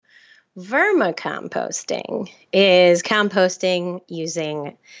Vermicomposting is composting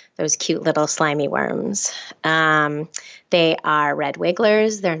using those cute little slimy worms. They are red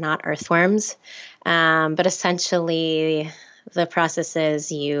wigglers. They're not earthworms. But essentially, the process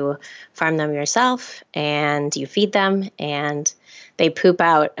is you farm them yourself and you feed them, and they poop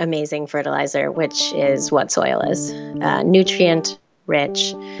out amazing fertilizer, which is what soil is.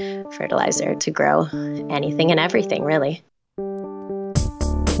 Nutrient-rich fertilizer to grow anything and everything, really.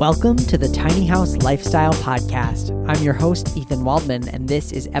 Welcome to the Tiny House Lifestyle Podcast. I'm your host, Ethan Waldman, and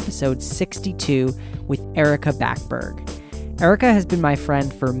this is episode 62 with Erica Backberg. Erica has been my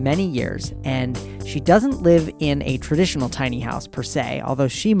friend for many years, and she doesn't live in a traditional tiny house per se, although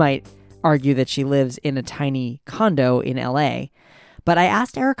she might argue that she lives in a tiny condo in LA. But I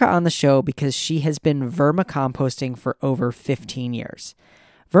asked Erica on the show because she has been vermicomposting for over 15 years.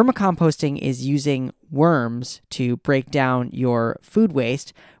 Vermicomposting is using worms to break down your food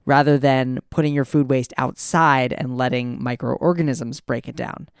waste rather than putting your food waste outside and letting microorganisms break it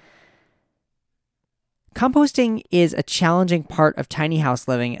down. Composting is a challenging part of tiny house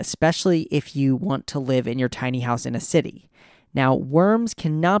living, especially if you want to live in your tiny house in a city. Now, worms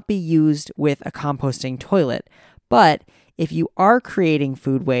cannot be used with a composting toilet, but if you are creating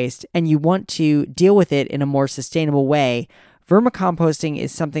food waste and you want to deal with it in a more sustainable way, vermicomposting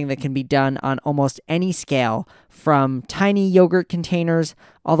is something that can be done on almost any scale, from tiny yogurt containers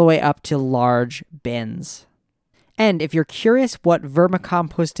all the way up to large bins. And if you're curious what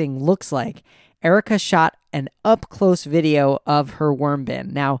vermicomposting looks like, Erica shot an up-close video of her worm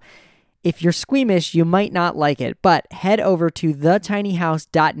bin. Now, if you're squeamish, you might not like it, but head over to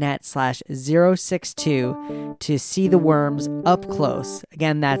thetinyhouse.net/062 to see the worms up close.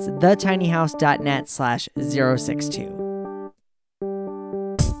 Again, that's thetinyhouse.net/062.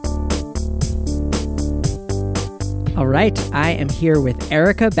 All right, I am here with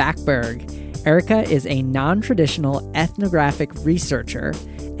Erica Backberg. Erica is a non-traditional ethnographic researcher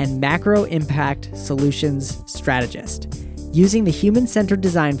and macro-impact solutions strategist. Using the human-centered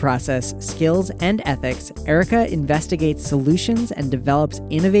design process, skills, and ethics, Erica investigates solutions and develops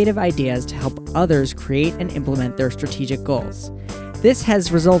innovative ideas to help others create and implement their strategic goals. This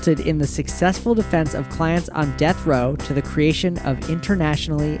has resulted in the successful defense of clients on death row to the creation of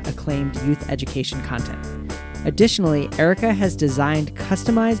internationally acclaimed youth education content. Additionally, Erica has designed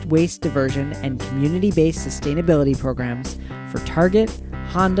customized waste diversion and community-based sustainability programs for Target,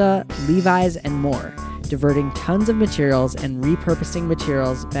 Honda, Levi's, and more, diverting tons of materials and repurposing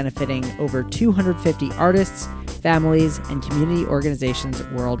materials benefiting over 250 artists, families, and community organizations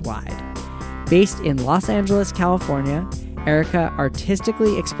worldwide. Based in Los Angeles, California, Erica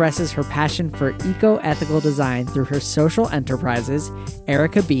artistically expresses her passion for eco-ethical design through her social enterprises,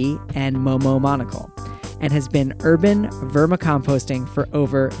 Erica B and Momo Monocle, and has been urban vermicomposting for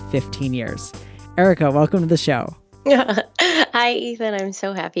over 15 years. Erica, welcome to the show. Hi, Ethan. I'm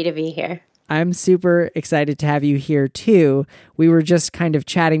so happy to be here. I'm super excited to have you here, too. We were just kind of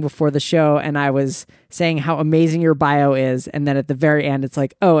chatting before the show, and I was saying how amazing your bio is, and then at the very end, it's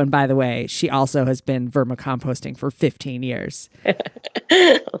like, oh, and by the way, she also has been vermicomposting for 15 years.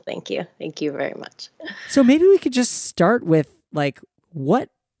 Well, thank you. Thank you very much. So maybe we could just start with, like, what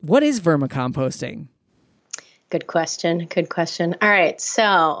is vermicomposting? Good question. Good question. All right.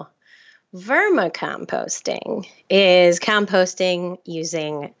 So vermicomposting is composting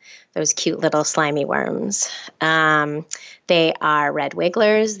using those cute little slimy worms. They are red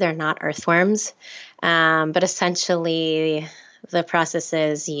wigglers. They're not earthworms. But essentially, the process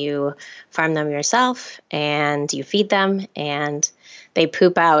is you farm them yourself and you feed them, and they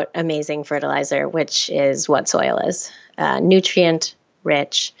poop out amazing fertilizer, which is what soil is.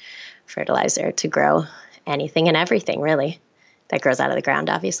 Nutrient-rich fertilizer to grow anything and everything, really, that grows out of the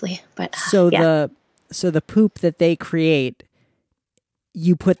ground, obviously. But the poop that they create,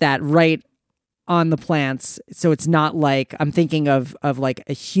 you put that right on the plants. So it's not like, I'm thinking of like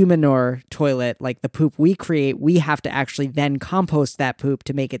a humanure toilet, like the poop we create, we have to actually then compost that poop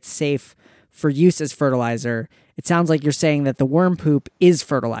to make it safe for use as fertilizer. It sounds like you're saying that the worm poop is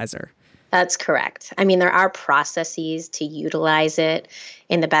fertilizer. That's correct. I mean, there are processes to utilize it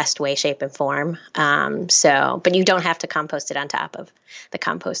in the best way, shape, and form. But you don't have to compost it on top of the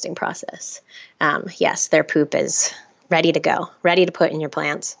composting process. Yes, their poop is ready to go, ready to put in your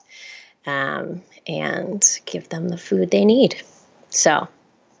plants, and give them the food they need. So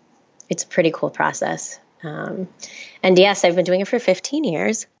it's a pretty cool process. And yes, I've been doing it for 15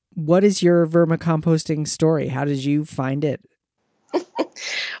 years. What is your vermicomposting story? How did you find it?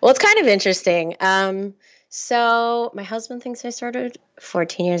 Well, it's kind of interesting. So my husband thinks I started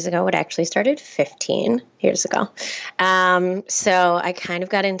 14 years ago. It actually started 15 years ago. So I kind of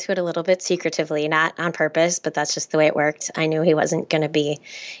got into it a little bit secretively, not on purpose, but that's just the way it worked. I knew he wasn't going to be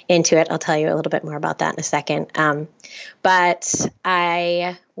into it. I'll tell you a little bit more about that in a second. But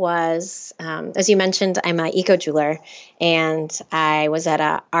I was, as you mentioned, I'm an eco jeweler, and I was at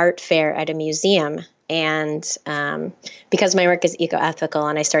an art fair at a museum. And because my work is eco-ethical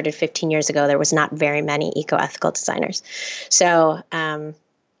and I started 15 years ago, there was not very many eco-ethical designers. So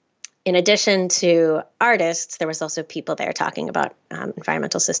in addition to artists, there was also people there talking about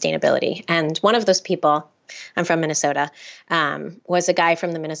environmental sustainability. And one of those people, I'm from Minnesota, was a guy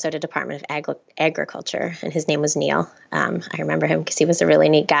from the Minnesota Department of Agriculture, and his name was Neil. I remember him because he was a really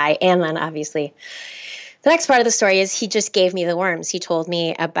neat guy. And then obviously the next part of the story is he just gave me the worms. He told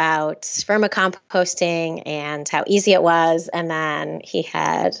me about vermicomposting and how easy it was. And then he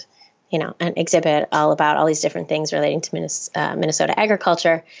had, an exhibit all about all these different things relating to Minnesota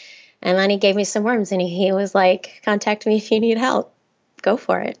agriculture. And then he gave me some worms, and he was like, contact me if you need help. Go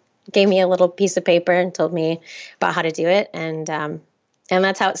for it. Gave me a little piece of paper and told me about how to do it. And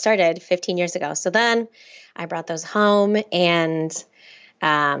that's how it started 15 years ago. So then I brought those home, and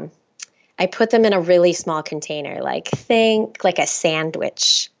I put them in a really small container, think like a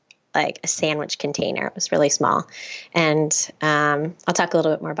sandwich container. It was really small. And I'll talk a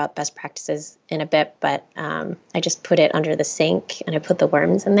little bit more about best practices in a bit, but I just put it under the sink, and I put the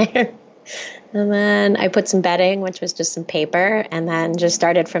worms in there. And then I put some bedding, which was just some paper, and then just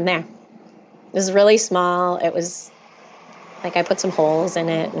started from there. It was really small. It was like I put some holes in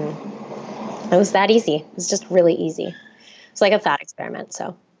it, and it was that easy. It was just really easy. It's like a thought experiment,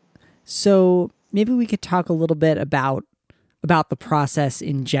 So maybe we could talk a little bit about the process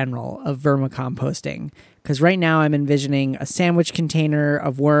in general of vermicomposting, because right now I'm envisioning a sandwich container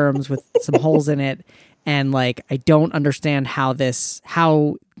of worms with some holes in it, and I don't understand how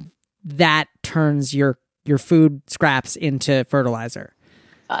that turns your food scraps into fertilizer.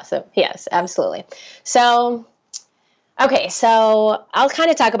 Awesome. Yes, absolutely. So I'll kind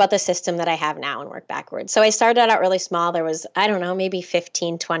of talk about the system that I have now and work backwards. So I started out really small. There was, maybe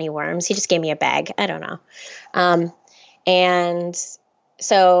 15, 20 worms. He just gave me a bag. I don't know. And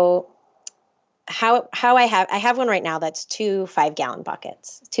so how I have one right now that's 2 5-gallon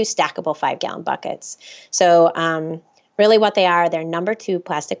buckets, 2 stackable 5-gallon buckets. So really what they are, they're number 2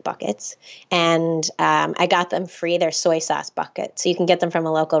 plastic buckets. And I got them free. They're soy sauce buckets. So you can get them from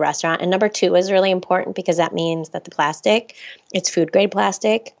a local restaurant. And number 2 is really important because that means that the plastic, it's food grade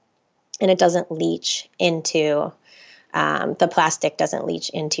plastic, and it doesn't leach into, the plastic doesn't leach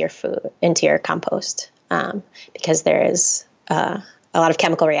into your food, into your compost, because there is a lot of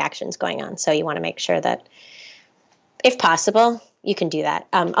chemical reactions going on. So you want to make sure that, if possible, you can do that.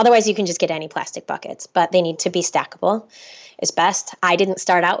 Otherwise, you can just get any plastic buckets, but they need to be stackable is best. I didn't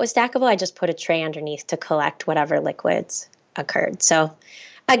start out with stackable. I just put a tray underneath to collect whatever liquids occurred. So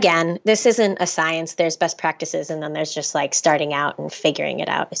again, this isn't a science. There's best practices, and then there's just starting out and figuring it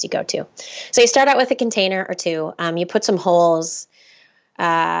out as you go too. So you start out with a container or 2. You put some holes,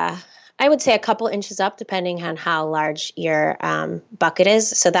 I would say a couple inches up, depending on how large your bucket is.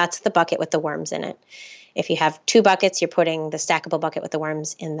 So that's the bucket with the worms in it. If you have 2 buckets, you're putting the stackable bucket with the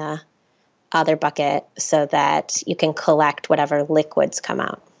worms in the other bucket so that you can collect whatever liquids come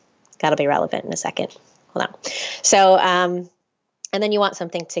out. That'll be relevant in a second. Hold on. So, and then you want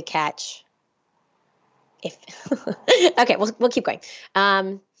something to catch. Okay, we'll keep going.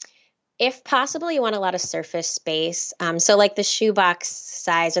 If possible, you want a lot of surface space. So the shoebox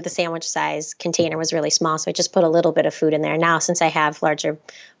size or the sandwich size container was really small, so I just put a little bit of food in there. Now, since I have larger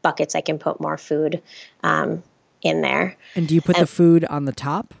buckets, I can put more food in there. And do you put the food on the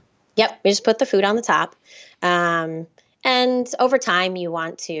top? Yep, we just put the food on the top. And over time, you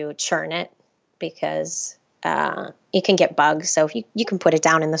want to churn it because you can get bugs. So if you can put it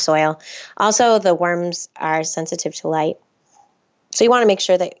down in the soil. Also, the worms are sensitive to light. So you want to make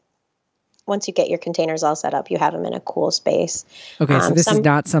sure that once you get your containers all set up, you have them in a cool space. Okay, so this is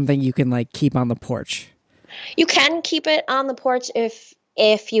not something you can keep on the porch. You can keep it on the porch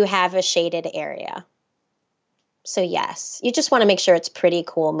if you have a shaded area. So yes, you just want to make sure it's pretty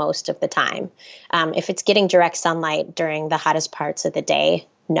cool most of the time. If it's getting direct sunlight during the hottest parts of the day,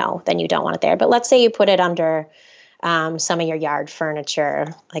 no, then you don't want it there. But let's say you put it under some of your yard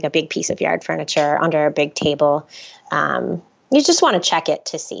furniture, like a big piece of yard furniture, under a big table. You just want to check it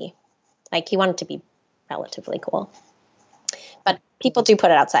to see. You want it to be relatively cool. But people do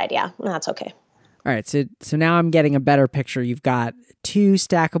put it outside, yeah, and that's okay. All right, so now I'm getting a better picture. You've got 2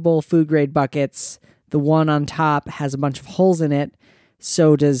 stackable food-grade buckets. The one on top has a bunch of holes in it.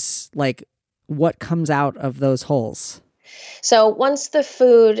 So does, what comes out of those holes? So once the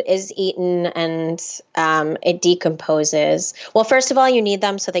food is eaten and it decomposes, well, first of all, you need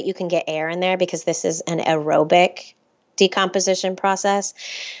them so that you can get air in there because this is an aerobic decomposition process.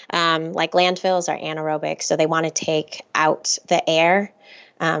 Like landfills are anaerobic, so they want to take out the air,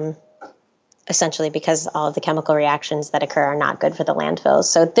 essentially because all of the chemical reactions that occur are not good for the landfills.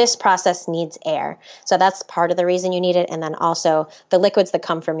 So this process needs air. So that's part of the reason you need it. And then also the liquids that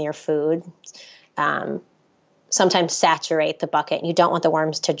come from your food sometimes saturate the bucket. You don't want the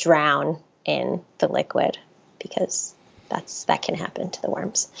worms to drown in the liquid because that can happen to the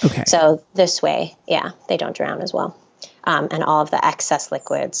worms. Okay. So this way, they don't drown as well. And all of the excess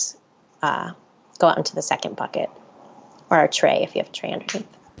liquids go out into the second bucket or a tray if you have a tray underneath.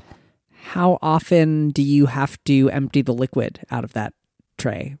 How often do you have to empty the liquid out of that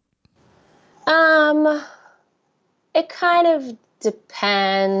tray? It kind of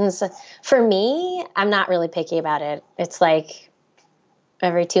depends. For me, I'm not really picky about it. It's like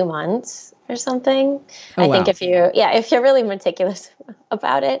every 2 months or something. Oh, I think wow. if you're really meticulous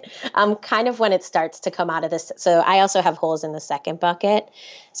about it, kind of when it starts to come out of this. So I also have holes in the second bucket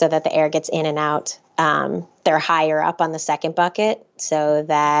so that the air gets in and out. They're higher up on the second bucket so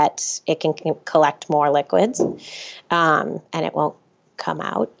that it can collect more liquids, and it won't come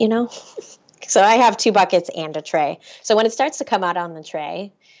out, So I have 2 buckets and a tray. So when it starts to come out on the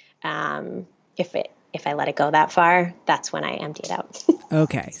tray, if I let it go that far, that's when I empty it out.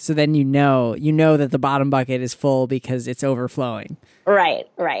 Okay. So then you know that the bottom bucket is full because it's overflowing. Right.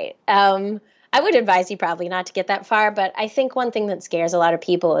 I would advise you probably not to get that far, but I think one thing that scares a lot of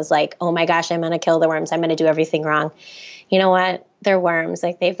people is like, oh my gosh, I'm going to kill the worms. I'm going to do everything wrong. You know what? They're worms.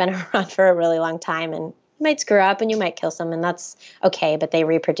 Like they've been around for a really long time and you might screw up and you might kill some and that's okay, but they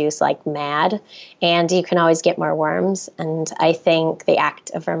reproduce like mad and you can always get more worms. And I think the act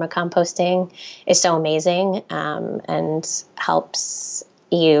of vermicomposting is so amazing and helps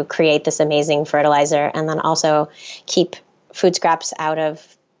you create this amazing fertilizer and then also keep food scraps out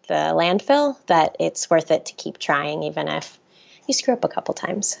of the landfill that it's worth it to keep trying even if you screw up a couple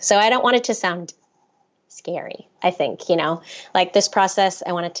times. So I don't want it to sound scary. I think, like this process,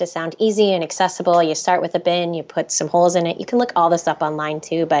 I want it to sound easy and accessible. You start with a bin, you put some holes in it. You can look all this up online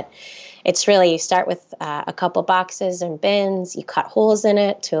too, but it's really, you start with a couple boxes and bins, you cut holes in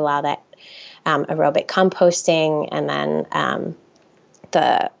it to allow that aerobic composting, and then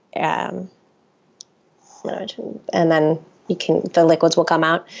the liquids will come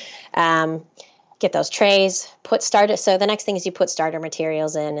out. Get those trays, so the next thing is you put starter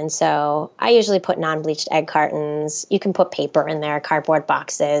materials in. And so I usually put non-bleached egg cartons. You can put paper in there, cardboard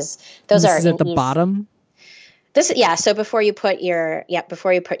boxes. Those are at the bottom? So before you put your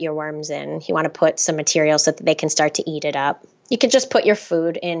worms in, you want to put some material so that they can start to eat it up. You can just put your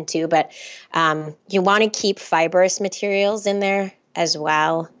food in too, but you want to keep fibrous materials in there as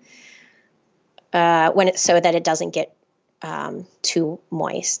well so that it doesn't get too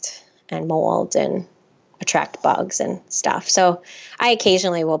moist and mold and attract bugs and stuff. So I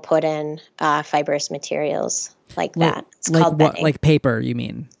occasionally will put in fibrous materials like that. It's called bedding. Like paper, you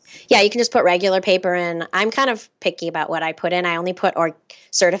mean? Yeah, you can just put regular paper in. I'm kind of picky about what I put in. I only put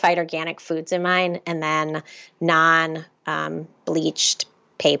certified organic foods in mine and then non-bleached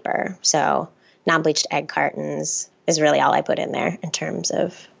paper. So non-bleached egg cartons is really all I put in there in terms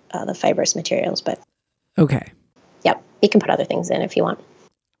of the fibrous materials. But okay. Yep, you can put other things in if you want.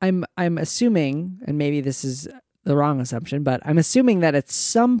 I'm assuming, and maybe this is the wrong assumption, but I'm assuming that at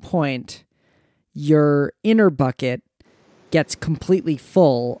some point your inner bucket gets completely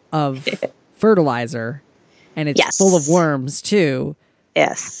full of fertilizer and it's full of worms too.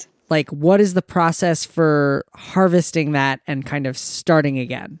 Yes. Like, what is the process for harvesting that and kind of starting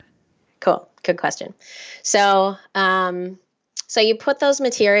again? Cool. Good question. So you put those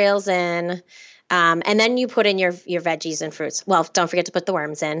materials in, and then you put in your veggies and fruits. Well, don't forget to put the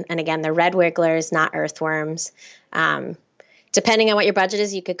worms in. And again, they're red wigglers, not earthworms. Depending on what your budget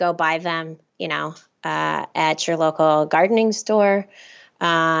is, you could go buy them, at your local gardening store.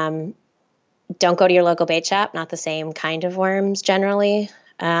 Don't go to your local bait shop, not the same kind of worms generally.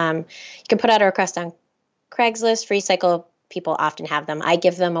 You can put out a request on Craigslist. Recycle people often have them. I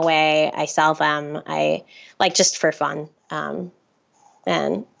give them away. I sell them. I like just for fun.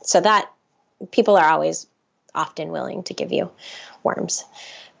 And so that people are always often willing to give you worms.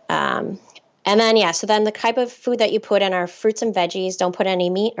 And then, so then the type of food that you put in are fruits and veggies. Don't put any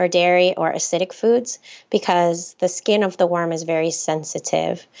meat or dairy or acidic foods because the skin of the worm is very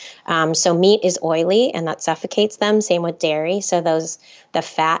sensitive. So meat is oily and that suffocates them. Same with dairy. So the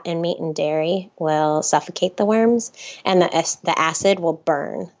fat in meat and dairy will suffocate the worms, and the acid will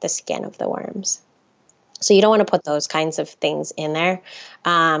burn the skin of the worms. So you don't want to put those kinds of things in there.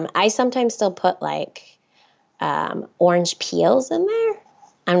 I sometimes still put like orange peels in there.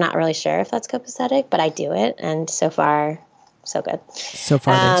 I'm not really sure if that's copacetic, but I do it, and so far, so good. So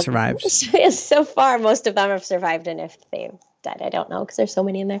far, they've survived. So far, most of them have survived, and if they've died, I don't know because there's so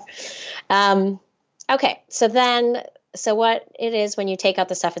many in there. Okay, so what it is when you take out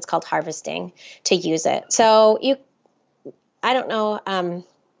the stuff, it's called harvesting to use it. So I don't know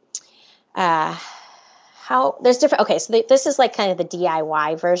how there's different. Okay, so this is like kind of the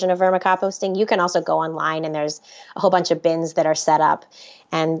DIY version of vermicomposting. You can also go online and there's a whole bunch of bins that are set up,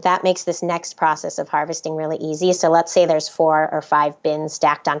 and that makes this next process of harvesting really easy. So let's say there's 4 or 5 bins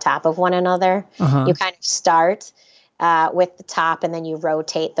stacked on top of one another. You kind of start with the top, and then you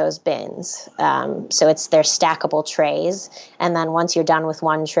rotate those bins. So they're stackable trays. And then once you're done with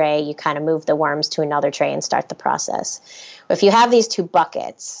one tray, you kind of move the worms to another tray and start the process. If you have these 2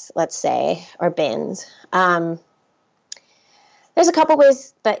 buckets, let's say, or bins, there's a couple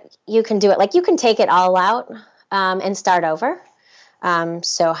ways that you can do it. Like you can take it all out and start over.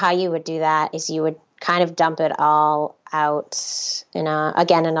 So how you would do that is you would kind of dump it all out in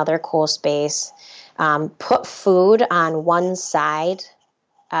another cool space. Put food on one side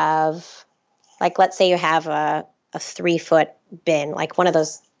of, like, let's say you have a 3-foot bin, like one of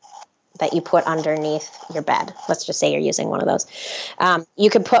those that you put underneath your bed. Let's just say you're using one of those. You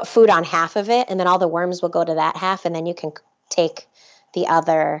can put food on half of it, and then all the worms will go to that half, and then you can take the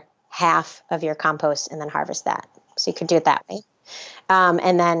other half of your compost and then harvest that. So you could do it that way.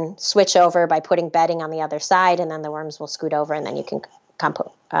 And then switch over by putting bedding on the other side, and then the worms will scoot over, and then you can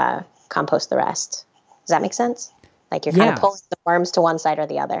compost the rest. Does that make sense? Like you're kind of pulling the worms to one side or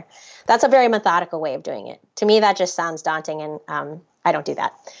the other. That's a very methodical way of doing it. To me, that just sounds daunting, and I don't do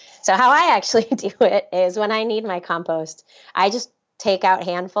that. So how I actually do it is when I need my compost, I just take out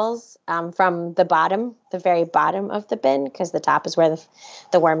handfuls from the very bottom of the bin, because the top is where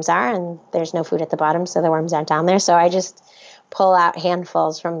the worms are, and there's no food at the bottom, so the worms aren't down there. So I just pull out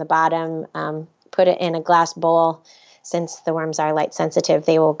handfuls from the bottom, put it in a glass bowl. Since the worms are light sensitive,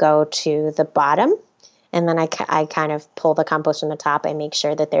 they will go to the bottom. And then I kind of pull the compost from the top. I make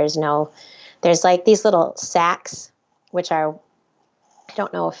sure that there's like these little sacks, which are, I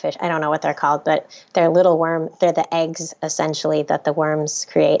don't know what they're called, but they're they're the eggs essentially that the worms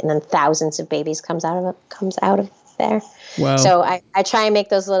create. And then thousands of babies comes out of there. Wow. So I try and make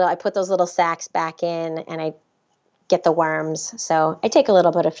I put those little sacks back in, and I get the worms. So I take a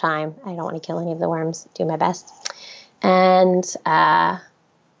little bit of time. I don't want to kill any of the worms, do my best. And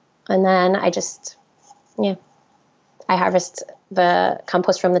then I just, I harvest the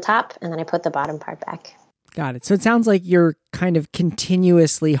compost from the top, and then I put the bottom part back. Got it. So it sounds like you're kind of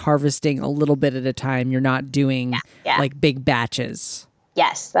continuously harvesting a little bit at a time. You're not doing like big batches.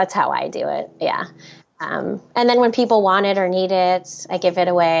 Yes, that's how I do it. Yeah. And then when people want it or need it, I give it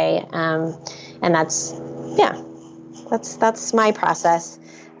away. And that's my process.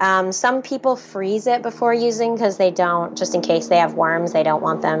 Some people freeze it before using because just in case they have worms, they don't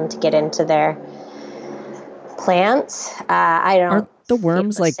want them to get into their plants. Aren't the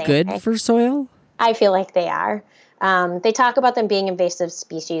worms good for soil? I feel like they are. They talk about them being invasive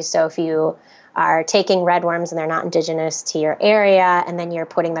species. So if you are taking red worms and they're not indigenous to your area, and then you're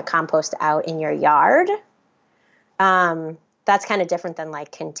putting the compost out in your yard, that's kind of different than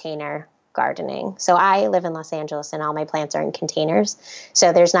like container gardening. So I live in Los Angeles and all my plants are in containers.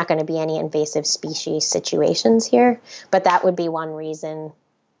 So there's not going to be any invasive species situations here. But that would be one reason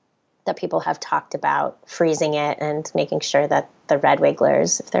that people have talked about freezing it and making sure that the red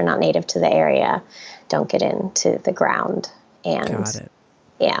wigglers, if they're not native to the area, don't get into the ground. And got it.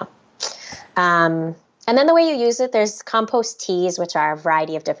 Yeah. And then the way you use it, there's compost teas, which are a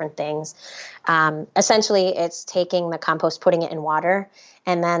variety of different things. Essentially, it's taking the compost, putting it in water,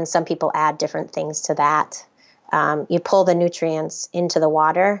 and then some people add different things to that. You pull the nutrients into the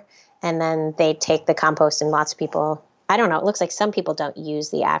water, and then they take the compost, and lots of people, I don't know, it looks like some people don't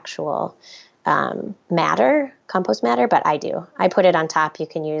use the actual compost matter, but I do. I put it on top. You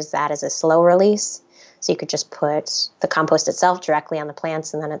can use that as a slow release. So you could just put the compost itself directly on the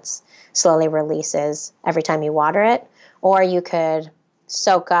plants, and then it slowly releases every time you water it. Or you could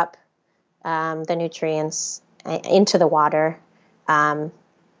soak up the nutrients into the water, combine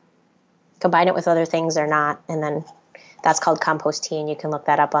it with other things or not, and then That's called compost tea, and you can look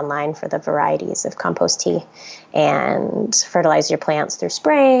that up online for the varieties of compost tea, and fertilize your plants through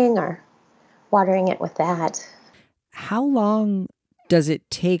spraying or watering it with that. How long does it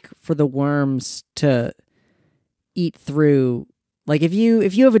take for the worms to eat through? Like if you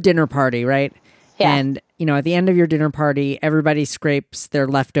have a dinner party, right? Yeah. And, at the end of your dinner party, everybody scrapes their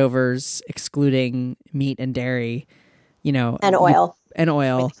leftovers, excluding meat and dairy, And oil.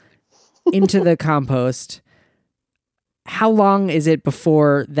 Into the compost. How long is it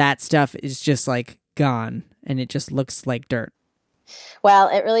before that stuff is just like gone and it just looks like dirt? Well,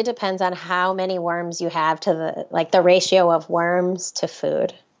 it really depends on how many worms you have to the ratio of worms to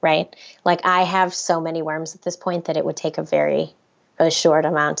food, right? Like I have so many worms at this point that it would take a very short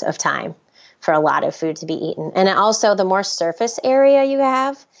amount of time for a lot of food to be eaten. And also, the more surface area you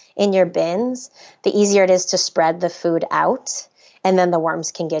have in your bins, the easier it is to spread the food out. And then the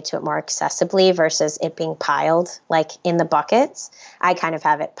worms can get to it more accessibly versus it being piled like in the buckets. I kind of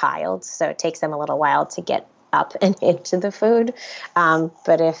have it piled, so it takes them a little while to get up and into the food.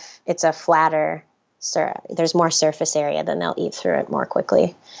 But if it's a flatter, there's more surface area, then they'll eat through it more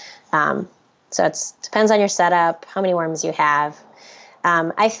quickly. So it depends on your setup, how many worms you have.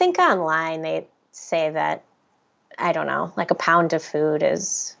 I think online they say that, I don't know, like a pound of food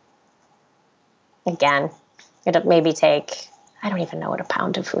is, again, it'll maybe take, I don't even know what a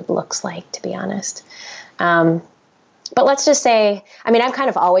pound of food looks like, to be honest. But let's just say, I'm kind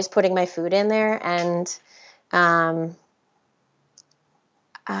of always putting my food in there, and I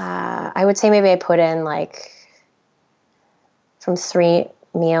would say maybe I put in like from 3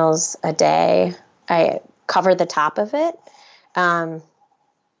 meals a day. I cover the top of it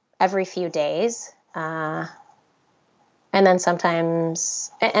every few days. And then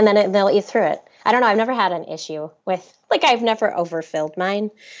sometimes, and then they'll eat through it. I don't know. I've never had an issue with, I've never overfilled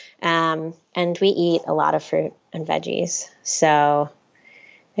mine. And we eat a lot of fruit and veggies. So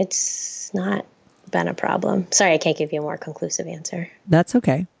it's not been a problem. Sorry, I can't give you a more conclusive answer. That's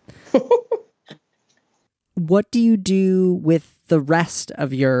okay. What do you do with the rest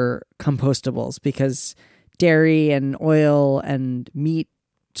of your compostables? Because dairy and oil and meat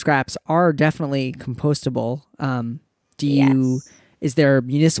scraps are definitely compostable. Yes. Is there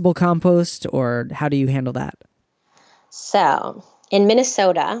municipal compost, or how do you handle that? So in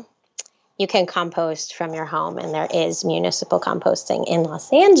Minnesota, you can compost from your home, and there is municipal composting. In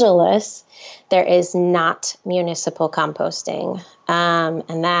Los Angeles, there is not municipal composting.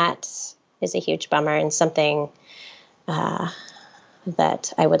 And that is a huge bummer and something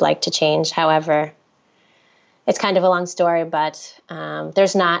that I would like to change. However, it's kind of a long story, but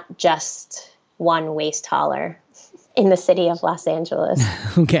there's not just one waste hauler in the city of Los Angeles.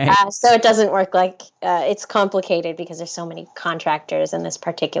 Okay. So it doesn't work like it's complicated because there's so many contractors in this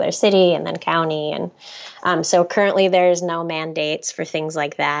particular city and then county. And so currently there's no mandates for things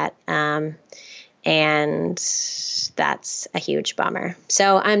like that. And that's a huge bummer.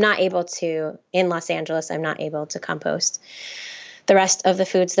 So in Los Angeles, I'm not able to compost the rest of the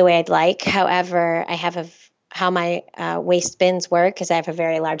foods the way I'd like. However, I have how my waste bins work is I have a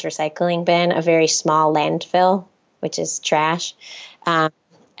very large recycling bin, a very small landfill, which is trash, and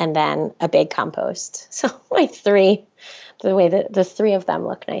then a big compost. So the way that the three of them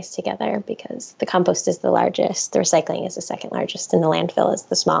look nice together because the compost is the largest, the recycling is the second largest, and the landfill is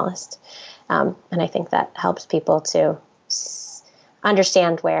the smallest. And I think that helps people to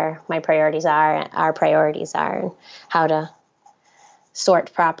understand where my priorities are, our priorities are, and how to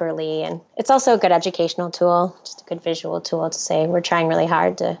sort properly. And it's also a good educational tool, just a good visual tool to say we're trying really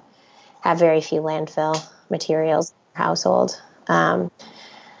hard to have very few landfill materials in our household.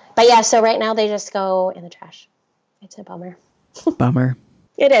 But yeah, so right now they just go in the trash. It's a bummer. Bummer.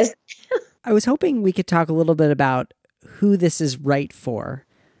 It is. I was hoping we could talk a little bit about who this is right for.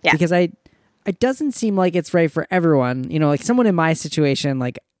 Yeah. Because it doesn't seem like it's right for everyone. Like someone in my situation,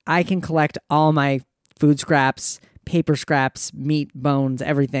 like I can collect all my food scraps, paper scraps, meat, bones,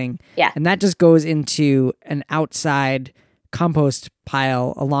 everything. Yeah. And that just goes into an outside compost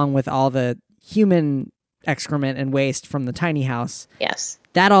pile along with all the human excrement and waste from the tiny house. Yes.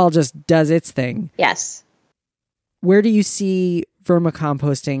 That all just does its thing. Yes. Where do you see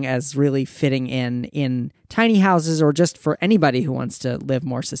vermicomposting as really fitting in tiny houses or just for anybody who wants to live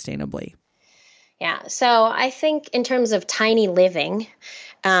more sustainably? Yeah. So I think in terms of tiny living,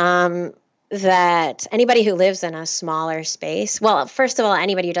 that anybody who lives in a smaller space, well, first of all,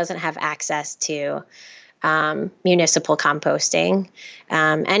 anybody who doesn't have access to municipal composting,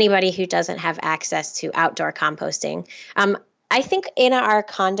 anybody who doesn't have access to outdoor composting. I think in our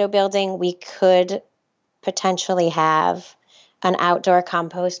condo building, we could potentially have an outdoor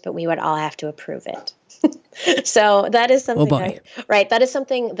compost, but we would all have to approve it. So that is Oh something, boy. right? That is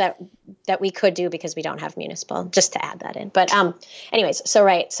something that we could do because we don't have municipal, just to add that in. But anyways, so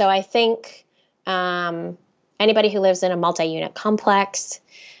right. So I think anybody who lives in a multi-unit complex,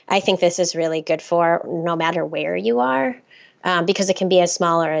 I think this is really good for no matter where you are, because it can be as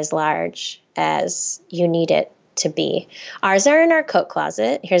small or as large as you need it to be. Ours are in our coat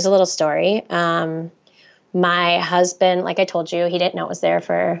closet. Here's a little story. My husband, like I told you, he didn't know it was there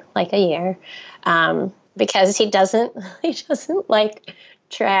for like a year, because he doesn't like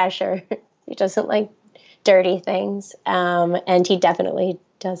trash, or he doesn't like dirty ththings, and he definitely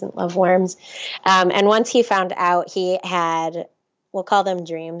doesn't love worms. And once he found out, he had, we'll call them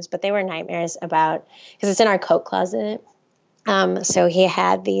dreams, but they were nightmares about, because it's in our coat closet. So he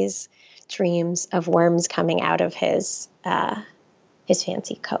had these dreams of worms coming out of his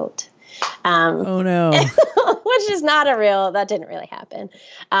fancy coat. Oh no. Which is that didn't really happen.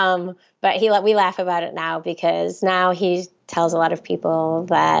 But we laugh about it now, because now he tells a lot of people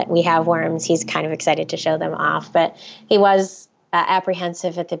that we have worms. He's kind of excited to show them off, but he was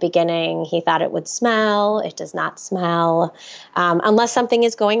apprehensive at the beginning. He thought it would smell. It does not smell, unless something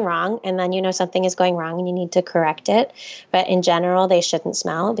is going wrong, and then you know something is going wrong and you need to correct it. But in general, they shouldn't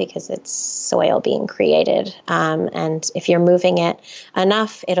smell because it's soil being created. And if you're moving it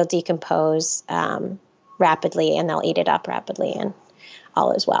enough, it'll decompose rapidly, and they'll eat it up rapidly, and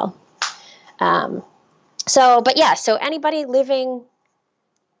all is well. So anybody living,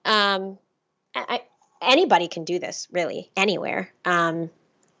 anybody can do this really anywhere,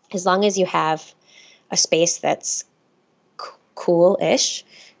 as long as you have a space that's cool-ish,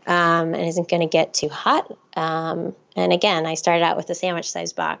 and isn't going to get too hot. And again, I started out with a sandwich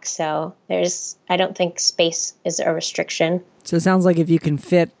size box, so I don't think space is a restriction. So it sounds like if you can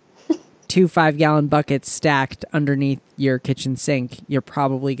fit 2 5-gallon buckets stacked underneath your kitchen sink, you're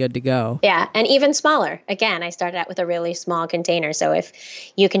probably good to go. Yeah, and even smaller. Again, I started out with a really small container. So if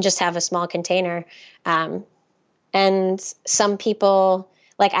you can just have a small container, and some people,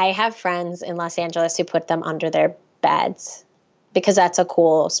 like I have friends in Los Angeles who put them under their beds because that's a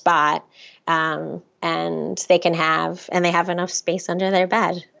cool spot, and they have enough space under their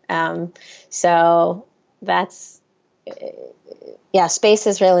bed. So that's,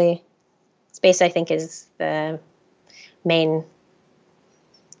 space, I think, is the main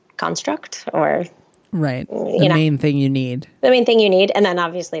construct, or right, the main thing you need. The main thing you need, and then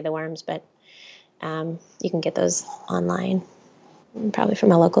obviously the worms, but you can get those online, probably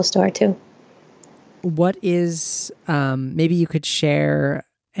from a local store too. What is, maybe you could share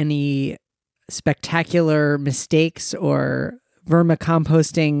any spectacular mistakes or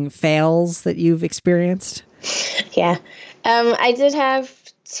vermicomposting fails that you've experienced? Yeah, I did have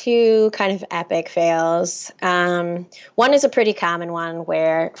 2 kind of epic fails. One is a pretty common one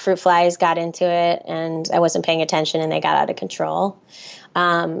where fruit flies got into it and I wasn't paying attention and they got out of control.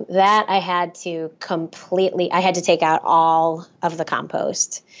 That I had to take out all of the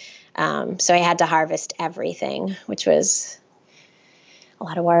compost. So I had to harvest everything, which was a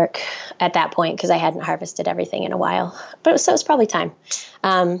lot of work at that point because I hadn't harvested everything in a while. But it was probably time.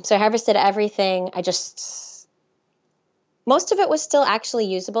 So I harvested everything. Most of it was still actually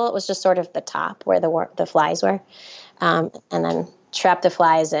usable. It was just sort of the top where the flies were. And then trapped the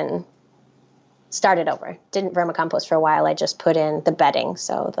flies and started over. Didn't vermicompost for a while. I just put in the bedding,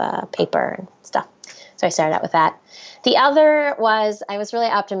 so the paper and stuff. So I started out with that. The other was I was really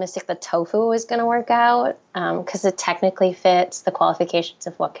optimistic the tofu was going to work out because it technically fits the qualifications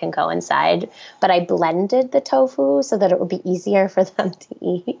of what can go inside. But I blended the tofu so that it would be easier for them to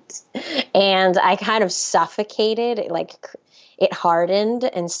eat. And I kind of suffocated, it hardened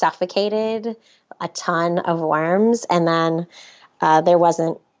and suffocated a ton of worms. And then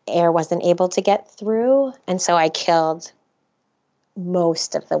air wasn't able to get through. And so I killed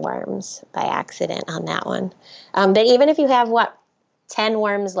most of the worms by accident on that one. But even if you have 10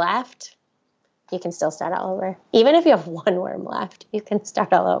 worms left, you can still start all over. Even if you have 1 worm left, you can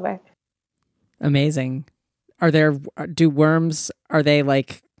start all over. Amazing. Are they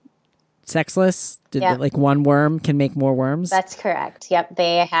like sexless? Yep. Like one worm can make more worms? That's correct. Yep.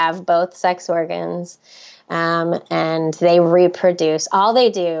 They have both sex organs, and they reproduce. All they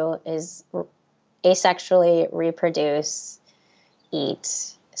do is asexually reproduce,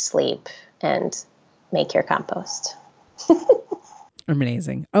 eat, sleep, and make your compost.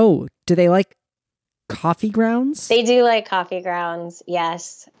 Amazing. Oh, do they like coffee grounds? They do like coffee grounds,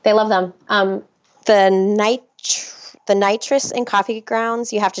 yes. They love them. The nitrous in coffee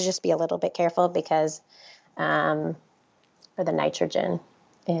grounds, you have to just be a little bit careful because, or the nitrogen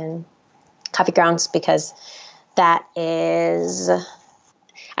in coffee grounds, because that is,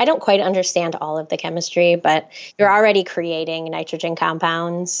 I don't quite understand all of the chemistry, but you're already creating nitrogen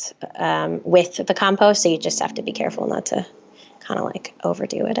compounds with the compost. So you just have to be careful not to kind of like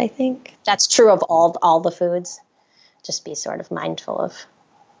overdo it, I think. That's true of all the foods. Just be sort of mindful of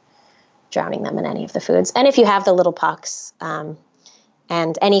drowning them in any of the foods. And if you have the little pucks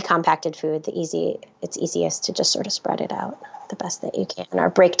and any compacted food, it's easiest to just sort of spread it out the best that you can, or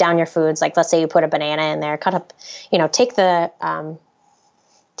break down your foods. Like let's say you put a banana in there, cut up,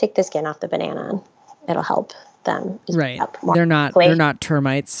 take the skin off the banana and it'll help them eat right. up more They're not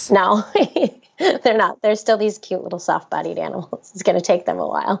termites. No, they're not. They're still these cute little soft-bodied animals. It's going to take them a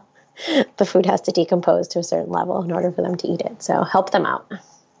while. The food has to decompose to a certain level in order for them to eat it. So help them out.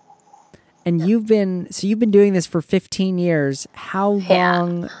 And you've been doing this for 15 years. How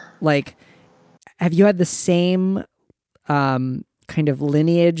long, have you had the same kind of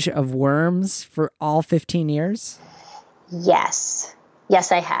lineage of worms for all 15 years? Yes.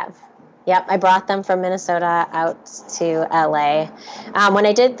 Yes, I have. Yep. I brought them from Minnesota out to LA.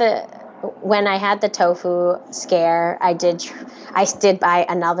 When I had the tofu scare, I did buy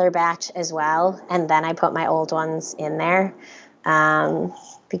another batch as well. And then I put my old ones in there.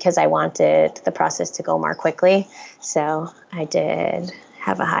 Because I wanted the process to go more quickly. So I did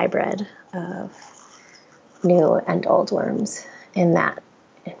have a hybrid of new and old worms in that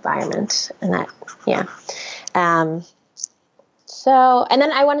environment. And that, yeah. And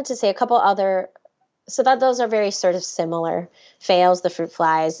then I wanted to say a couple other, so that those are very sort of similar. Fails, the fruit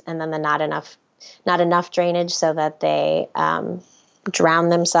flies, and then the not enough drainage so that they drown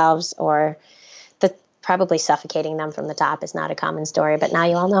themselves, or probably suffocating them from the top is not a common story, but now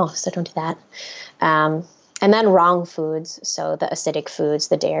you all know, so don't do that. And then wrong foods, so the acidic foods,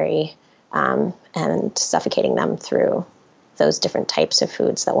 the dairy, and suffocating them through those different types of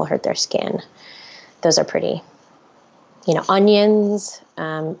foods that will hurt their skin. Those are pretty, onions,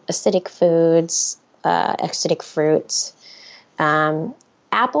 acidic foods, acidic fruits.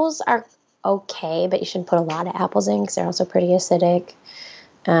 Apples are okay, but you shouldn't put a lot of apples in because they're also pretty acidic.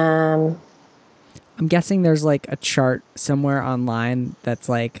 I'm guessing there's like a chart somewhere online that's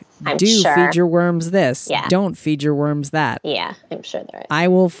like, sure. Feed your worms this. Yeah. Don't feed your worms that. Yeah, I'm sure there is. I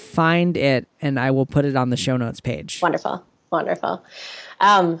will find it and I will put it on the show notes page. Wonderful.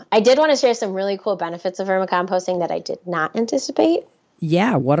 I did want to share some really cool benefits of vermicomposting that I did not anticipate.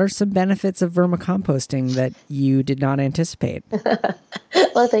 Yeah. What are some benefits of vermicomposting that you did not anticipate?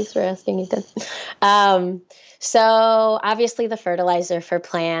 Well, thanks for asking, Ethan. So obviously the fertilizer for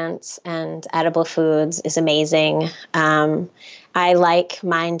plants and edible foods is amazing. I like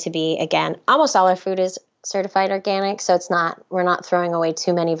mine to be, again, almost all our food is certified organic. So we're not throwing away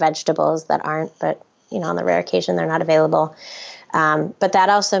too many vegetables that aren't, but on the rare occasion they're not available. But that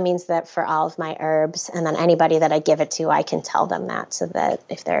also means that for all of my herbs and then anybody that I give it to, I can tell them that, so that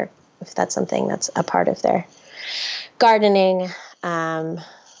if that's something that's a part of their gardening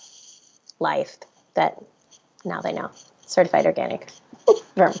life, that now they know. Certified organic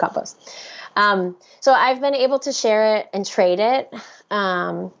vermicompost. So I've been able to share it and trade it,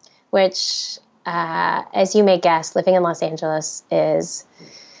 which, as you may guess, living in Los Angeles is,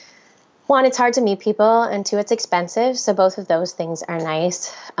 one, it's hard to meet people, and two, it's expensive. So both of those things are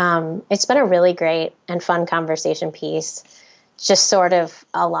nice. It's been a really great and fun conversation piece, just sort of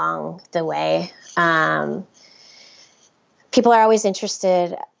along the way. People are always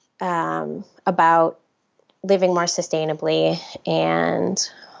interested about living more sustainably and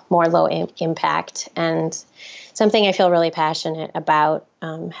more low impact. And something I feel really passionate about,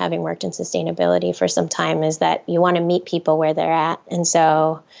 having worked in sustainability for some time, is that you want to meet people where they're at. And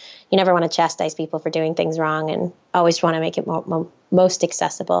so you never want to chastise people for doing things wrong, and always want to make it most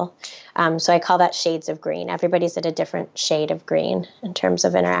accessible. So I call that shades of green. Everybody's at a different shade of green in terms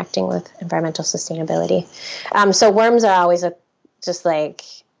of interacting with environmental sustainability. So worms are always just like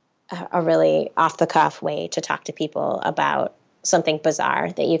a really off-the-cuff way to talk to people about something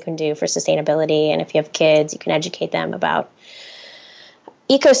bizarre that you can do for sustainability. And if you have kids, you can educate them about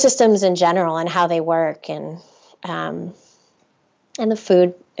ecosystems in general and how they work, and the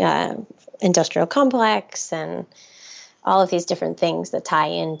food industrial complex, and all of these different things that tie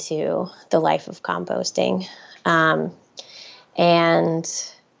into the life of composting. And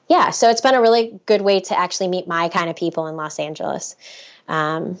yeah, so it's been a really good way to actually meet my kind of people in Los Angeles.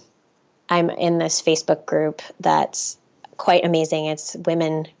 I'm in this Facebook group that's quite amazing. It's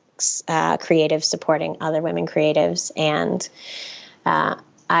women creatives supporting other women creatives. And I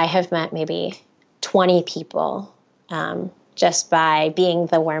have met maybe 20 people just by being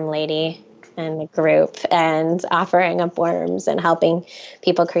the worm lady in the group and offering up worms and helping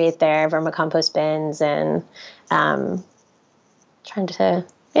people create their vermicompost bins, and trying to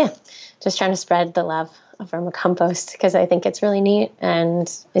yeah, just trying to spread the love of vermicompost because I think it's really neat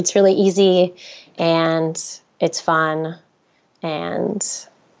and it's really easy and it's fun. And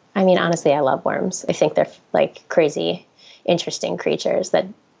I mean, honestly, I love worms. I think they're like crazy, interesting creatures that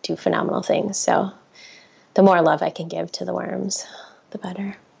do phenomenal things. So the more love I can give to the worms, the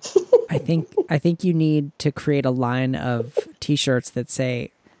better. I think you need to create a line of t-shirts that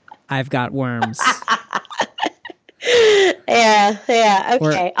say, "I've got worms." Yeah,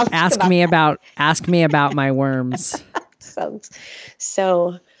 okay. Or ask me about my worms. Sounds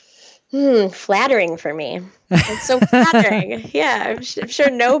so flattering for me. It's so flattering. Yeah, I'm sure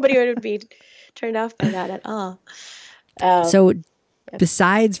nobody would be turned off by that at all. So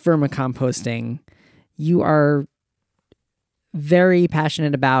besides vermicomposting, you are very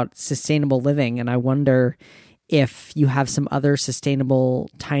passionate about sustainable living, and I wonder if you have some other sustainable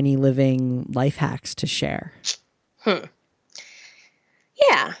tiny living life hacks to share. Yeah.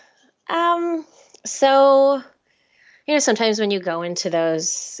 So, sometimes when you go into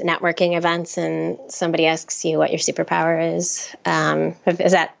those networking events and somebody asks you what your superpower is,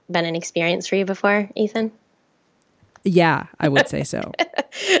 has that been an experience for you before, Ethan? Yeah, I would say so.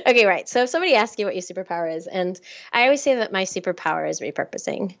 Okay, right. So if somebody asks you what your superpower is, and I always say that my superpower is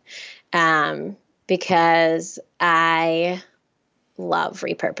repurposing, because I love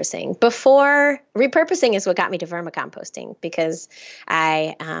repurposing. Repurposing is what got me to vermicomposting because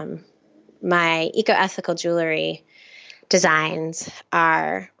my eco-ethical jewelry designs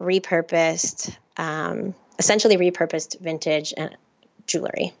are repurposed, essentially repurposed vintage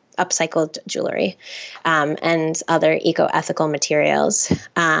jewelry, upcycled jewelry, and other eco-ethical materials.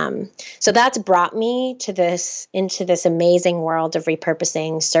 So that's brought me into this amazing world of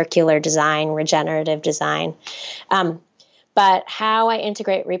repurposing, circular design, regenerative design. But how I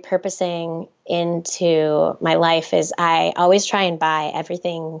integrate repurposing into my life is I always try and buy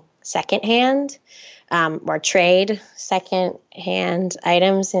everything secondhand, or trade secondhand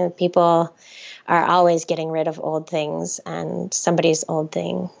items. People are always getting rid of old things, and somebody's old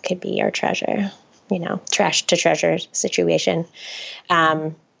thing could be your treasure, trash to treasure situation.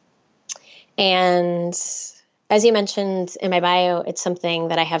 And as you mentioned in my bio, it's something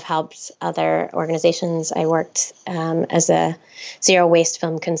that I have helped other organizations. I worked as a zero waste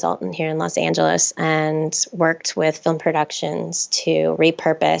film consultant here in Los Angeles and worked with film productions to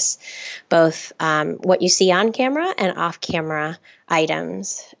repurpose both what you see on camera and off camera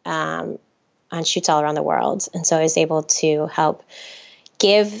items on shoots all around the world. And so I was able to help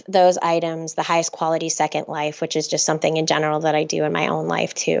give those items the highest quality second life, which is just something in general that I do in my own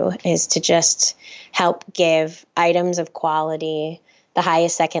life too, is to just help give items of quality the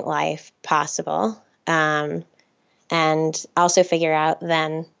highest second life possible. And also figure out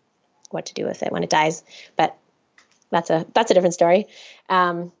then what to do with it when it dies. But that's a different story.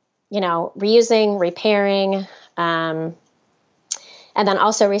 Reusing, repairing, and then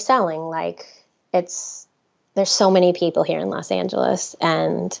also reselling. There's so many people here in Los Angeles,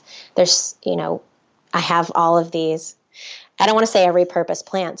 and there's, I have all of these, I don't want to say I repurpose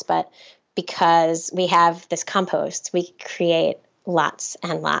plants, but because we have this compost, we create lots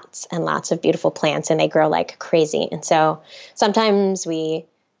and lots and lots of beautiful plants, and they grow like crazy. And so sometimes we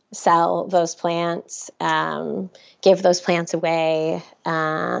sell those plants, give those plants away.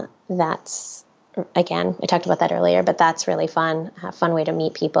 That's, again, I talked about that earlier, but that's really fun, a fun way to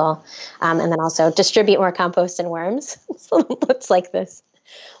meet people. And then also distribute more compost and worms. So it's like this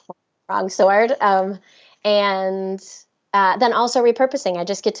wrong sword. And then also repurposing. I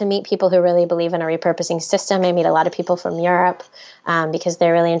just get to meet people who really believe in a repurposing system. I meet a lot of people from Europe because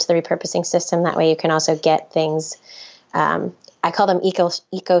they're really into the repurposing system. That way you can also get things, I call them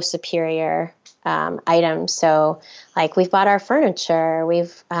eco superior items. So like we've bought our furniture, we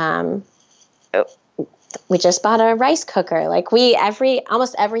just bought a rice cooker. Like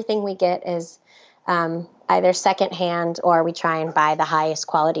almost everything we get is either secondhand, or we try and buy the highest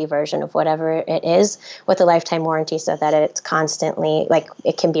quality version of whatever it is with a lifetime warranty, so that it's constantly, like,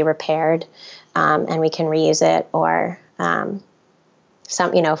 it can be repaired, and we can reuse it, or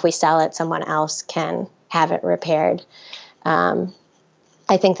if we sell it, someone else can have it repaired.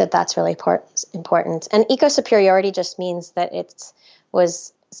 I think that's really important. And eco superiority just means that it's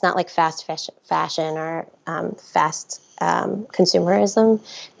not like fast fashion or fast consumerism,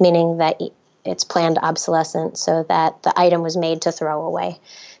 meaning that it's planned obsolescence, so that the item was made to throw away.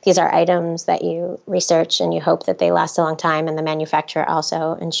 These are items that you research and you hope that they last a long time, and the manufacturer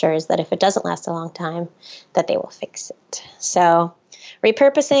also ensures that if it doesn't last a long time, that they will fix it. So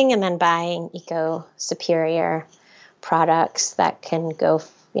repurposing and then buying eco-superior products that can go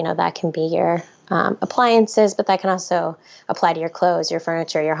that can be your appliances, but that can also apply to your clothes, your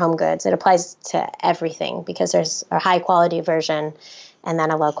furniture, your home goods. It applies to everything because there's a high quality version and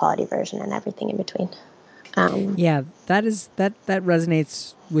then a low quality version and everything in between. Yeah, that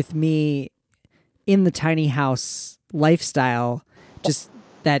resonates with me in the tiny house lifestyle, just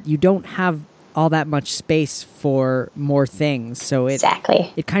that you don't have all that much space for more things. So it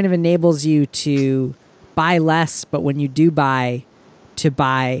kind of enables you to buy less, but when you do buy, to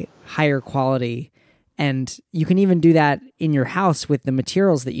buy higher quality. And you can even do that in your house with the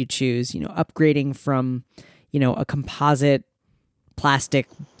materials that you choose, upgrading from, a composite plastic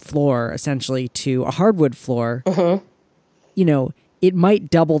floor essentially to a hardwood floor. Mm-hmm. It might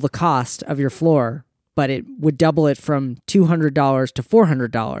double the cost of your floor, but it would double it from $200 to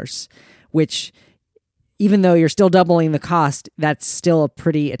 $400, which, even though you're still doubling the cost, that's still a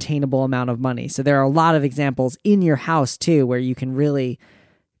pretty attainable amount of money. So there are a lot of examples in your house too, where you can really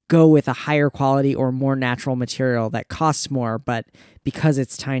go with a higher quality or more natural material that costs more, but because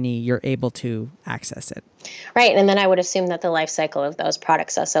it's tiny, you're able to access it. Right. And then I would assume that the life cycle of those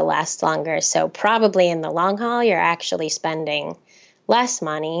products also lasts longer. So probably in the long haul, you're actually spending less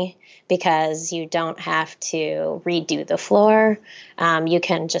money because you don't have to redo the floor. You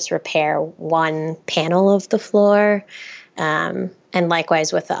can just repair one panel of the floor. And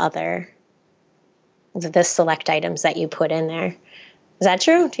likewise with the select items that you put in there. Is that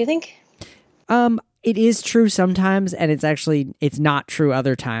true? Do you think? It is true sometimes, and it's not true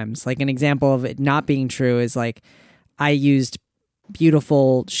other times. Like an example of it not being true is like I used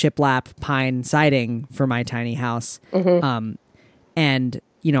beautiful shiplap pine siding for my tiny house. Mm-hmm. And,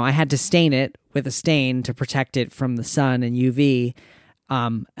 I had to stain it with a stain to protect it from the sun and UV.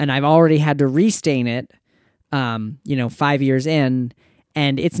 And I've already had to restain it, 5 years in,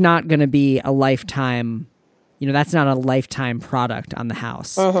 and it's not going to be a lifetime. That's not a lifetime product on the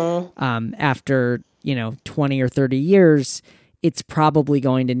house. Mm-hmm. After, 20 or 30 years, it's probably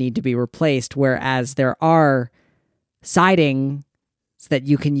going to need to be replaced. Whereas there are sidings that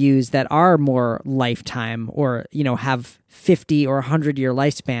you can use that are more lifetime or, have 50 or 100-year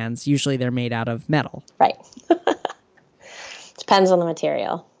lifespans. Usually they're made out of metal. Right. Depends on the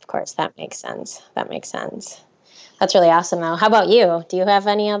material. Of course, that makes sense. That's really awesome, though. How about you? Do you have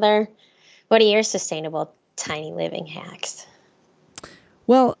what are your sustainable tiny living hacks?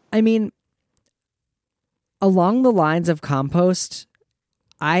 Well, along the lines of compost,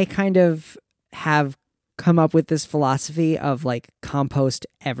 I kind of have come up with this philosophy of like compost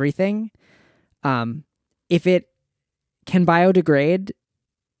everything. If it can biodegrade,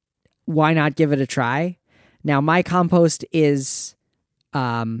 why not give it a try? Now, my compost is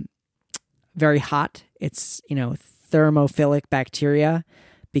very hot. It's, thermophilic bacteria,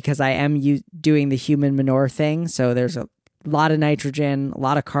 because I am doing the human manure thing. So there's a lot of nitrogen, a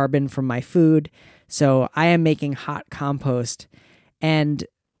lot of carbon from my food. So I am making hot compost. And,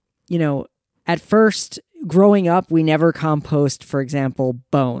 at first, growing up, we never compost, for example,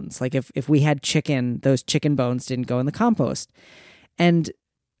 bones. Like if we had chicken, those chicken bones didn't go in the compost. And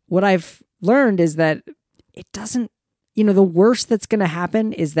what I've learned is that it doesn't, the worst that's going to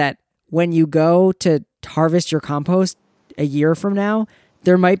happen is that when you go to harvest your compost a year from now,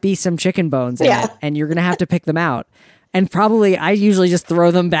 there might be some chicken bones in it, and you're going to have to pick them out. And probably I usually just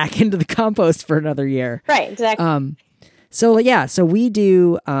throw them back into the compost for another year. Right, exactly. So we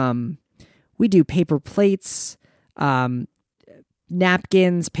do paper plates,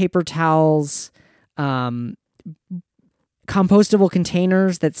 napkins, paper towels, compostable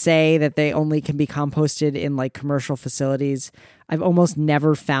containers that say that they only can be composted in like commercial facilities. I've almost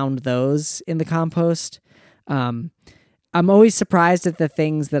never found those in the compost. I'm always surprised at the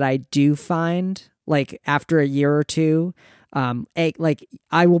things that I do find, like after a year or two.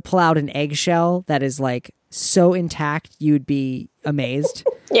 I will pull out an eggshell that is like so intact, you'd be amazed.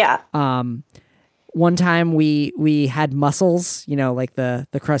 Yeah. One time we had mussels, like the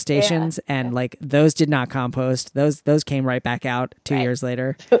crustaceans, and like those did not compost. Those came right back out 2 years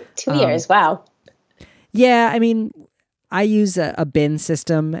later. 2 years, wow. Yeah, I use a bin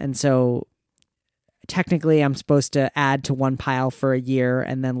system, and so technically I'm supposed to add to one pile for a year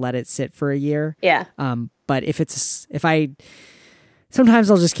and then let it sit for a year. Yeah. But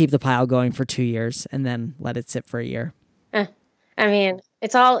sometimes I'll just keep the pile going for 2 years and then let it sit for a year.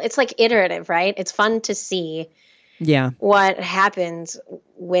 It's like iterative, right? It's fun to see what happens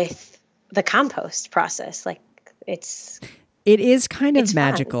with the compost process. Like it is kind of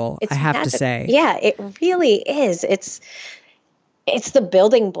magical, I have to say. Yeah, it really is. It's the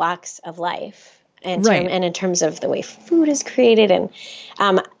building blocks of life. and in terms of the way food is created. And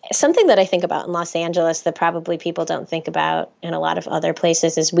something that I think about in Los Angeles that probably people don't think about in a lot of other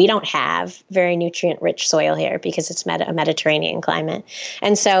places is we don't have very nutrient-rich soil here because it's a Mediterranean climate.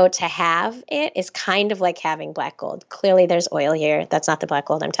 And so to have it is kind of like having black gold. Clearly there's oil here. That's not the black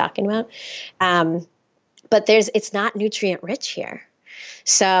gold I'm talking about. But it's not nutrient-rich here.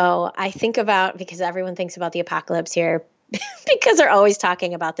 So I think about, because everyone thinks about the apocalypse here, because they're always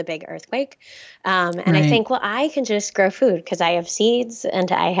talking about the big earthquake. And I think, well, I can just grow food because I have seeds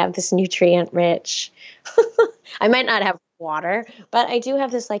and I have this nutrient rich, I might not have water, but I do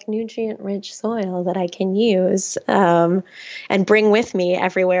have this like nutrient rich soil that I can use and bring with me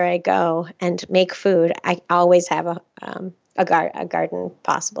everywhere I go and make food. I always have a garden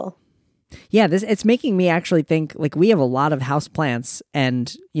possible. Yeah, it's making me actually think, like, we have a lot of house plants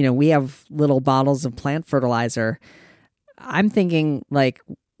and, we have little bottles of plant fertilizer. I'm thinking like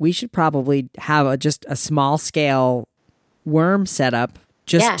we should probably have just a small scale worm setup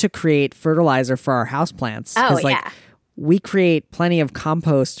just to create fertilizer for our houseplants. We create plenty of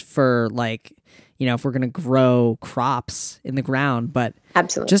compost for if we're going to grow crops in the ground, but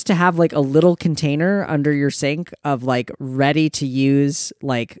absolutely, just to have like a little container under your sink of like ready to use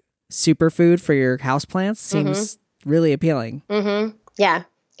like superfood for your houseplants seems really appealing. Mm-hmm. Yeah,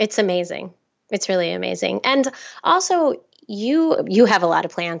 it's amazing. It's really amazing. And also, you have a lot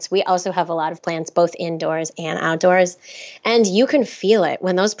of plants. We also have a lot of plants, both indoors and outdoors. And you can feel it.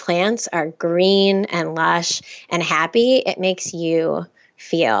 When those plants are green and lush and happy, it makes you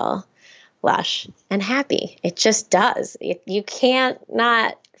feel lush and happy. It just does. You can't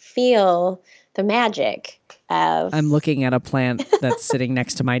not feel the magic of... I'm looking at a plant that's sitting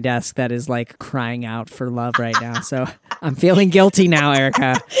next to my desk that is like crying out for love right now. So I'm feeling guilty now,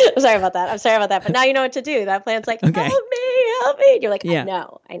 Erica. I'm sorry about that. But now you know what to do. That plant's like, okay. Help me. And you're like, I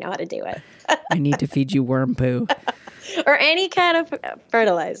know how to do it. I need to feed you worm poo. Or any kind of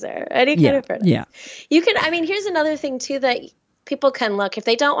fertilizer. Yeah. You can, here's another thing too that people can look, if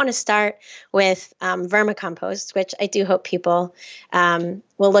they don't want to start with vermicompost, which I do hope people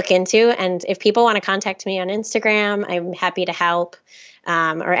will look into. And if people want to contact me on Instagram, I'm happy to help,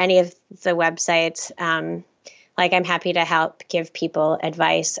 or any of the websites. I'm happy to help give people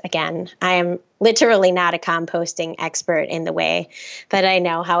advice. Again, I am literally not a composting expert in the way that I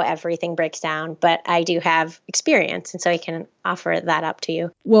know how everything breaks down, but I do have experience, and so I can offer that up to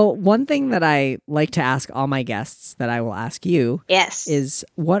you. Well, one thing that I like to ask all my guests that I will ask you is,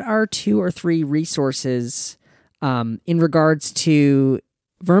 what are 2 or 3 resources in regards to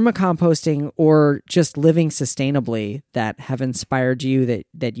vermicomposting or just living sustainably that have inspired you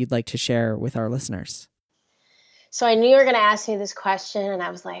that you'd like to share with our listeners? So I knew you were going to ask me this question, and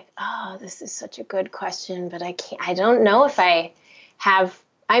I was like, oh, this is such a good question, but I don't know if I have,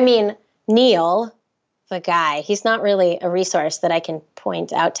 Neil, the guy, he's not really a resource that I can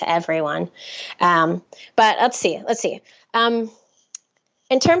point out to everyone. But let's see.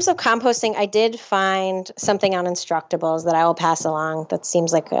 In terms of composting, I did find something on Instructables that I will pass along. That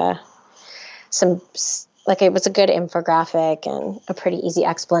seems like it was a good infographic and a pretty easy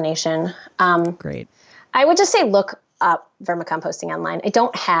explanation. Great. I would just say look up vermicomposting online. I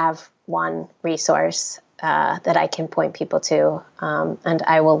don't have one resource that I can point people to, and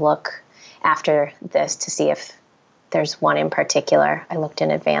I will look after this to see if there's one in particular. I looked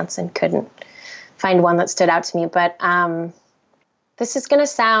in advance and couldn't find one that stood out to me, but this is going to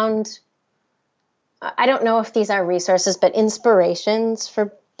sound, I don't know if these are resources, but inspirations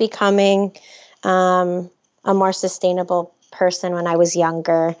for becoming a more sustainable person when I was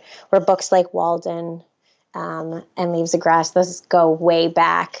younger were books like Walden and Leaves of Grass. Those go way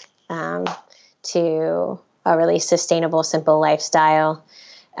back to a really sustainable, simple lifestyle.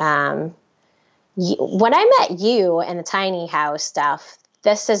 When I met you and the tiny house stuff,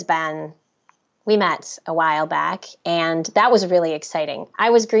 we met a while back, and that was really exciting.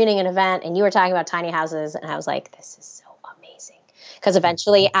 I was greening an event, and you were talking about tiny houses, and I was like, this is so amazing. Because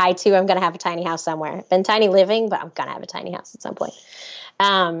eventually, I, too, am going to have a tiny house somewhere. Been tiny living, but I'm going to have a tiny house at some point.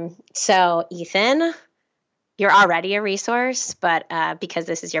 So, Ethan, you're already a resource, but because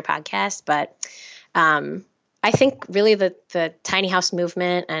this is your podcast. But I think really the tiny house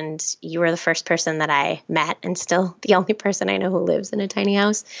movement, and you were the first person that I met and still the only person I know who lives in a tiny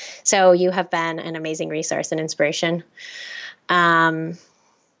house. So you have been an amazing resource and inspiration.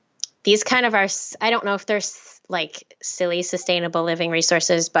 These kind of are, I don't know if there's like silly sustainable living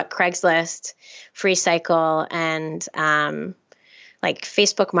resources, but Craigslist, FreeCycle, and like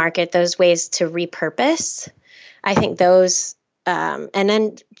Facebook Market, those ways to repurpose. I think those, and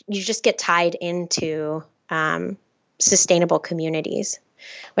then you just get tied into sustainable communities.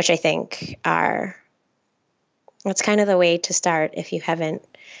 which I think that's kind of the way to start if you haven't,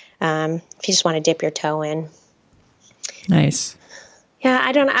 if you just want to dip your toe in. Nice. Yeah,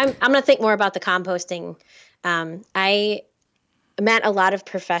 I'm going to think more about the composting. I met a lot of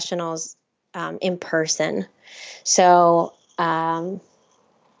professionals in person. So I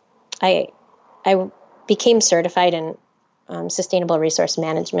became certified in sustainable resource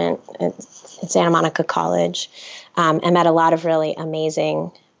management at Santa Monica College, and met a lot of really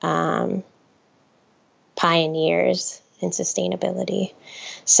amazing pioneers in sustainability.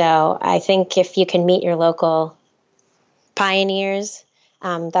 So I think if you can meet your local pioneers,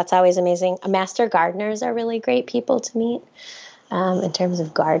 that's always amazing. Master gardeners are really great people to meet in terms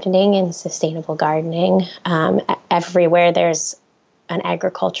of gardening and sustainable gardening. Everywhere there's an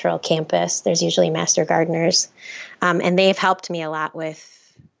agricultural campus, there's usually master gardeners. And they've helped me a lot with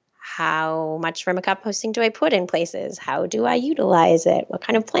how much vermicomposting do I put in places? How do I utilize it? What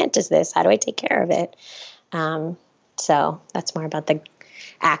kind of plant is this? How do I take care of it? So that's more about the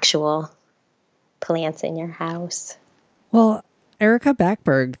actual plants in your house. Well, Erica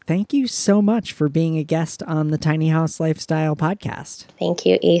Backberg, thank you so much for being a guest on the Tiny House Lifestyle podcast. Thank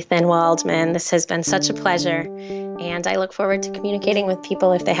you, Ethan Waldman. This has been such a pleasure. And I look forward to communicating with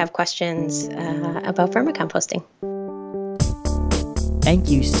people if they have questions about vermicomposting. Thank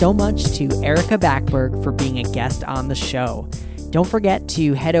you so much to Erica Backberg for being a guest on the show. Don't forget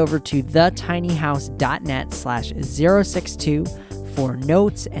to head over to thetinyhouse.net/062 for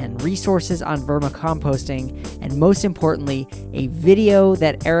notes and resources on vermicomposting, and most importantly, a video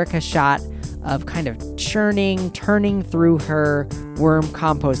that Erica shot of kind of turning through her worm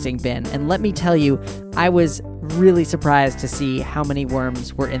composting bin. And let me tell you, I was really surprised to see how many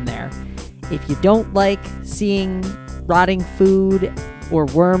worms were in there. If you don't like seeing rotting food or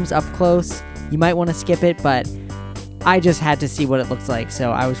worms up close, you might want to skip it, but I just had to see what it looks like.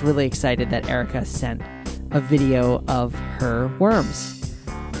 So I was really excited that Erica sent a video of her worms.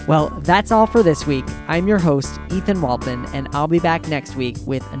 Well, that's all for this week. I'm your host, Ethan Waldman, and I'll be back next week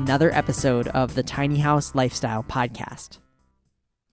with another episode of the Tiny House Lifestyle Podcast.